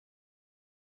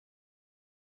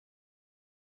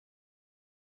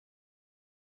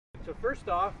So first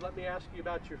off, let me ask you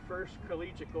about your first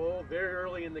collegiate goal very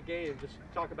early in the game. Just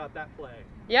talk about that play.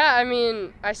 Yeah, I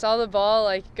mean, I saw the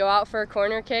ball go out for a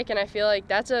corner kick, and I feel like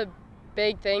that's a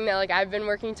big thing that I've been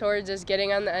working towards, is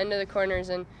getting on the end of the corners.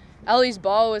 And Ellie's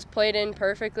ball was played in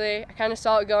perfectly. I kind of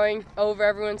saw it going over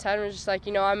everyone's head and was just like,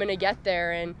 I'm gonna get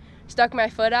there, and stuck my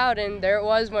foot out, and there it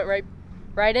was, went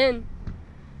right in.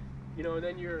 And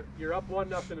then you're up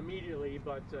 1-0 immediately,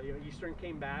 but Eastern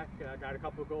came back, got a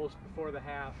couple of goals before the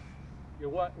half.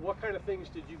 What kind of things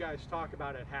did you guys talk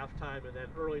about at halftime and then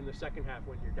early in the second half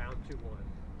when you're down 2-1?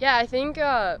 Yeah, I think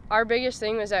our biggest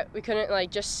thing was that we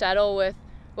couldn't just settle with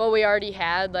what we already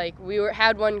had.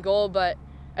 Had one goal, but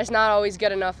it's not always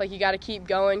good enough. You got to keep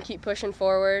going, keep pushing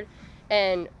forward.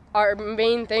 And our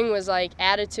main thing was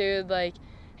attitude.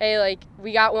 Hey,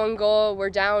 we got one goal, we're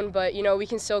down, but we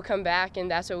can still come back, and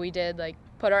that's what we did.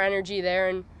 Put our energy there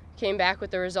and came back with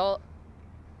the result.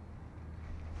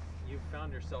 You've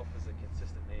found yourself as a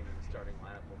consistent name in the starting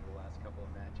lineup over the last couple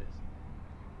of matches.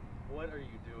 What are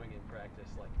you doing in practice?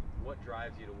 What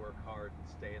drives you to work hard and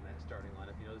stay in that starting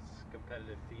lineup? This is a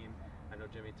competitive team. I know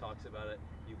Jimmy talks about it.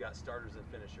 You've got starters and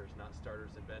finishers, not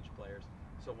starters and bench players.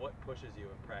 So what pushes you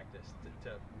in practice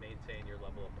to maintain your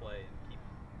level of play and keep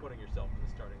putting yourself in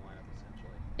the starting lineup,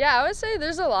 essentially? Yeah, I would say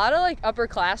there's a lot of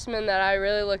upperclassmen that I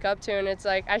really look up to, and it's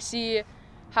I see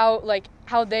how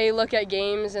they look at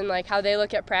games and how they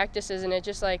look at practices, and it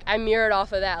just I mirrored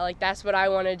off of that. That's what I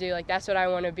want to do. That's what I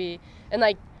want to be. And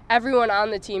everyone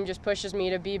on the team just pushes me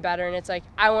to be better, and it's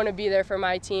I want to be there for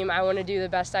my team. I want to do the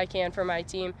best I can for my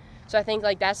team. So I think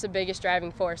that's the biggest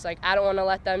driving force. I don't want to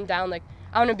let them down.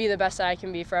 I want to be the best that I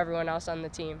can be for everyone else on the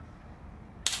team.